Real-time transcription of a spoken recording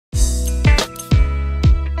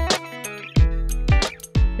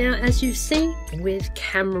Now, as you've seen with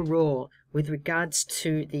Camera Raw, with regards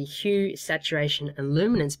to the hue, saturation and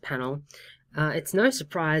luminance panel, it's no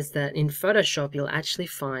surprise that in Photoshop you'll actually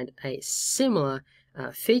find a similar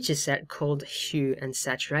feature set called hue and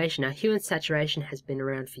saturation. Now, hue and saturation has been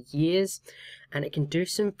around for years and it can do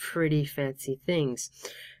some pretty fancy things.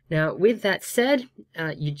 Now, with that said,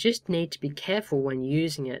 you just need to be careful when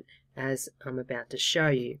using it, as I'm about to show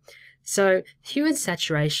you. So, hue and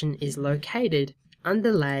saturation is located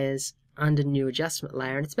under layers, under new adjustment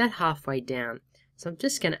layer, and it's about halfway down. So I'm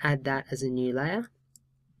just going to add that as a new layer.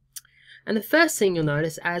 And the first thing you'll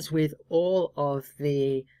notice, as with all of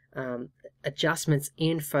the adjustments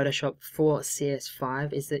in Photoshop for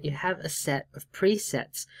CS5, is that you have a set of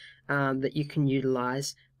presets that you can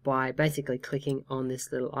utilize by basically clicking on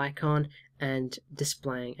this little icon and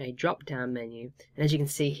displaying a drop-down menu. And as you can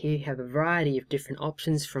see here, you have a variety of different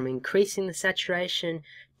options, from increasing the saturation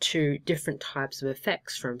to different types of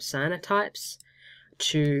effects, from cyanotypes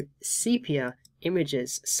to sepia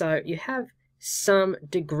images. So you have some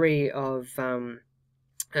degree of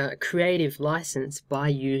creative license by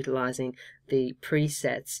utilizing the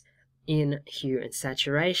presets in hue and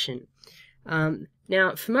saturation.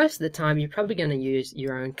 Now, for most of the time, you're probably going to use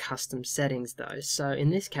your own custom settings though. So in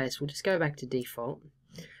this case, we'll just go back to default.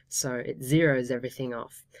 So it zeroes everything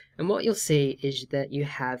off. And what you'll see is that you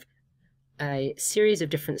have a series of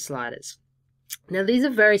different sliders. Now, these are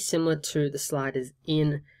very similar to the sliders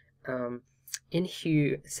in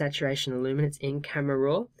hue, saturation, and luminance in Camera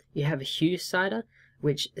Raw. You have a hue slider,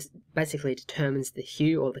 which basically determines the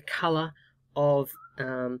hue or the color of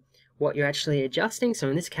what you're actually adjusting. So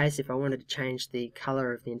in this case, if I wanted to change the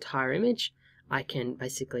color of the entire image, I can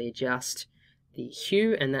basically adjust the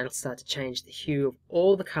hue, and that'll start to change the hue of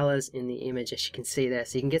all the colors in the image, as you can see there.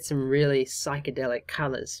 So you can get some really psychedelic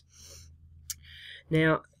colors.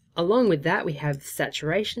 Now, along with that, we have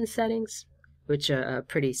saturation settings, which are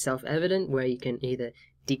pretty self-evident, where you can either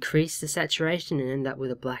decrease the saturation and end up with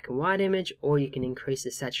a black and white image, or you can increase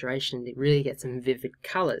the saturation to really get some vivid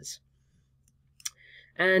colors.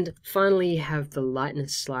 And finally, you have the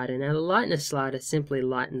lightness slider. Now, the lightness slider simply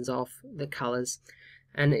lightens off the colors,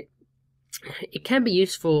 and it can be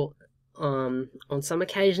useful on some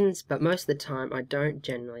occasions, but most of the time I don't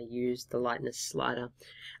generally use the lightness slider.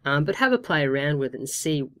 But have a play around with it and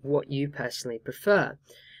see what you personally prefer.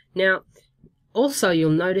 Now, also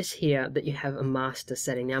you'll notice here that you have a master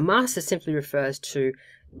setting. Now, master simply refers to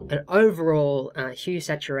an overall hue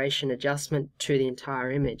saturation adjustment to the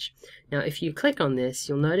entire image. Now, if you click on this,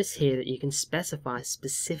 you'll notice here that you can specify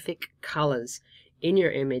specific colors in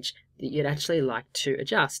your image that you'd actually like to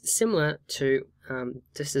adjust, similar to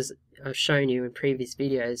just as I've shown you in previous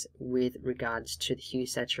videos with regards to the hue,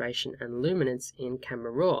 saturation and luminance in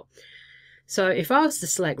Camera Raw. So if I was to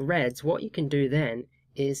select reds, what you can do then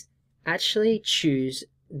is actually choose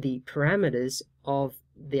the parameters of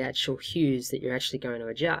the actual hues that you're actually going to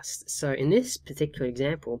adjust. So in this particular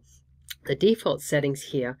example, the default settings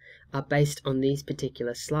here are based on these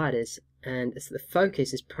particular sliders, and the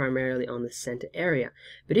focus is primarily on the center area.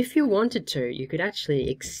 But if you wanted to, you could actually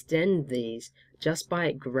extend these just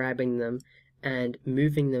by grabbing them and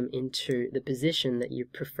moving them into the position that you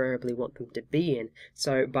preferably want them to be in.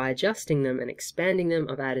 So by adjusting them and expanding them,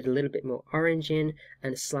 I've added a little bit more orange in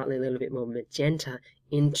and a little bit more magenta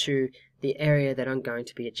into the area that I'm going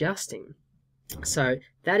to be adjusting. So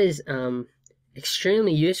that is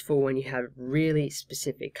extremely useful when you have really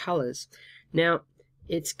specific colors. Now,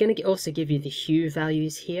 it's going to also give you the hue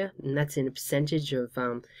values here, and that's in a percentage of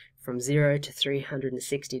from 0 to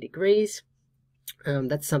 360 degrees.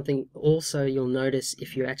 That's something also you'll notice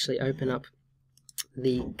if you actually open up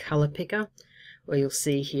the color picker, where you'll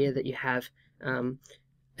see here that you have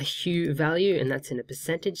a hue value, and that's in a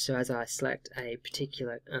percentage. So as I select a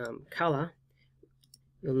particular color,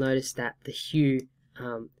 you'll notice that the hue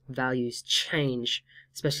values change,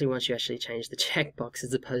 especially once you actually change the checkbox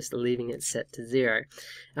as opposed to leaving it set to 0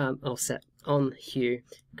 or set on hue,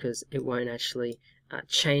 because it won't actually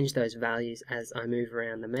change those values as I move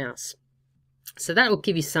around the mouse. So that will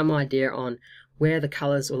give you some idea on where the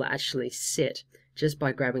colors will actually sit just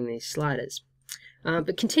by grabbing these sliders.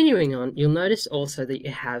 But continuing on, you'll notice also that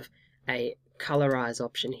you have a colorize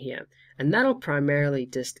option here, and that'll primarily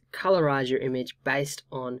just colorize your image based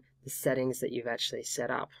on the settings that you've actually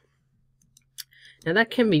set up. Now,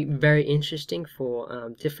 that can be very interesting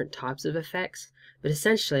for different types of effects, but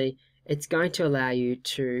essentially it's going to allow you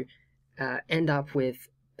to end up with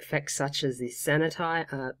effects such as the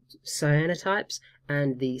cyanotypes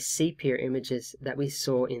and the sepia images that we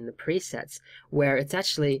saw in the presets, where it's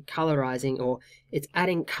actually colorizing, or it's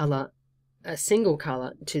adding color a single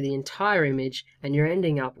color to the entire image, and you're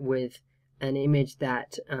ending up with an image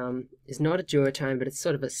that is not a duotone, but it's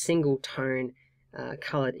sort of a single tone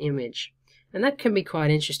colored image. And that can be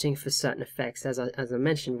quite interesting for certain effects. As I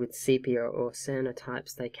mentioned, with sepia or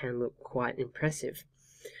cyanotypes, they can look quite impressive.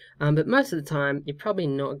 But most of the time, you're probably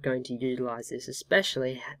not going to utilize this,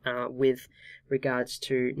 especially with regards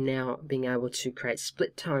to now being able to create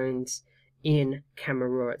split tones in Camera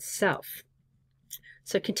Raw itself.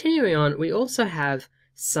 So continuing on, we also have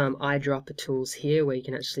some eyedropper tools here where you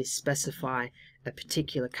can actually specify a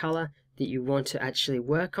particular color that you want to actually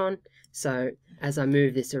work on. So as I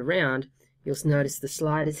move this around, you'll notice the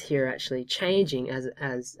sliders here are actually changing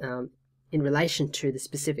as in relation to the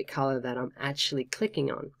specific color that I'm actually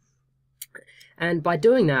clicking on. And by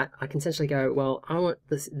doing that, I can essentially go, well, I want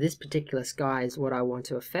this particular sky is what I want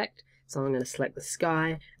to affect. So I'm going to select the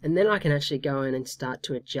sky, and then I can actually go in and start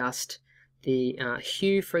to adjust the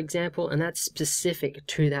hue, for example, and that's specific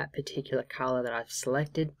to that particular color that I've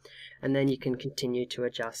selected. And then you can continue to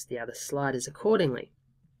adjust the other sliders accordingly.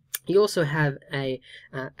 You also have a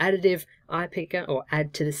additive eye picker, or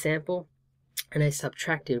add to the sample, and a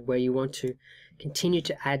subtractive where you want to continue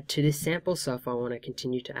to add to this sample. So if I want to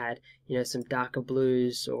continue to add, some darker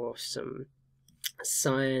blues or some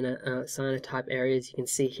cyanotype areas, you can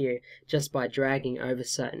see here just by dragging over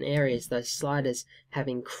certain areas, those sliders have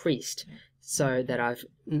increased, so that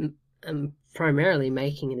I'm primarily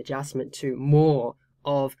making an adjustment to more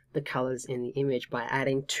of the colors in the image by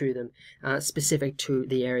adding to them specific to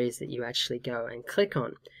the areas that you actually go and click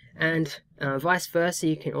on. And vice versa,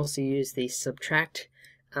 you can also use the subtract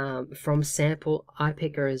from sample eye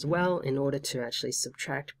picker as well in order to actually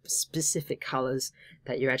subtract specific colors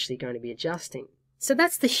that you're actually going to be adjusting. So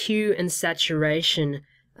that's the hue and saturation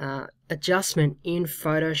adjustment in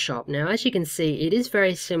Photoshop. Now, as you can see, it is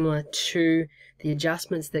very similar to the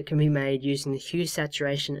adjustments that can be made using the hue,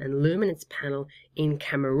 saturation, and luminance panel in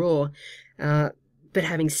Camera Raw. But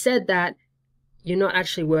having said that, you're not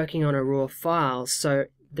actually working on a raw file, so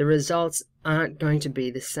the results aren't going to be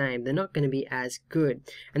the same. They're not going to be as good.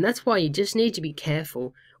 And that's why you just need to be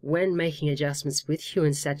careful when making adjustments with hue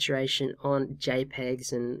and saturation on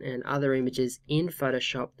JPEGs and other images in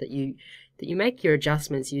Photoshop, that you make your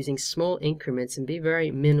adjustments using small increments and be very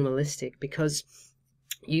minimalistic, because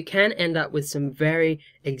you can end up with some very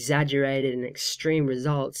exaggerated and extreme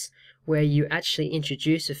results where you actually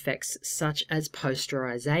introduce effects such as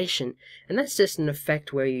posterization. And that's just an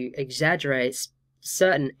effect where you exaggerate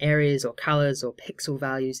certain areas or colors or pixel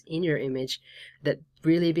values in your image that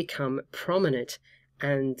really become prominent,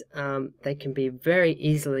 and they can be very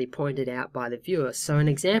easily pointed out by the viewer. So an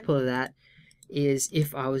example of that is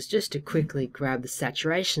if I was just to quickly grab the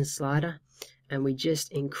saturation slider and we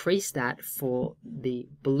just increase that for the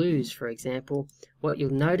blues, for example, what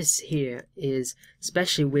you'll notice here is,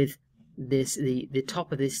 especially with this the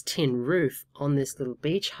top of this tin roof on this little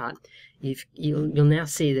beach hut, you'll now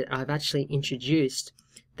see that I've actually introduced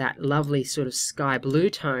that lovely sort of sky blue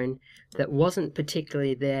tone that wasn't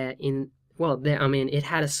particularly there in, well, I mean, it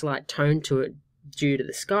had a slight tone to it due to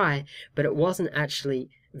the sky, but it wasn't actually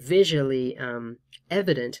visually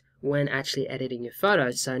evident when actually editing your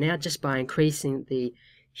photos. So now, just by increasing the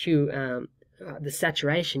hue, the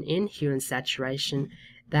saturation in hue and saturation,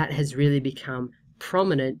 that has really become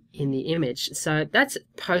prominent in the image. So that's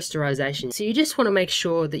posterization. So you just want to make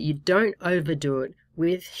sure that you don't overdo it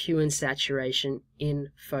with hue and saturation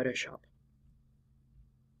in Photoshop.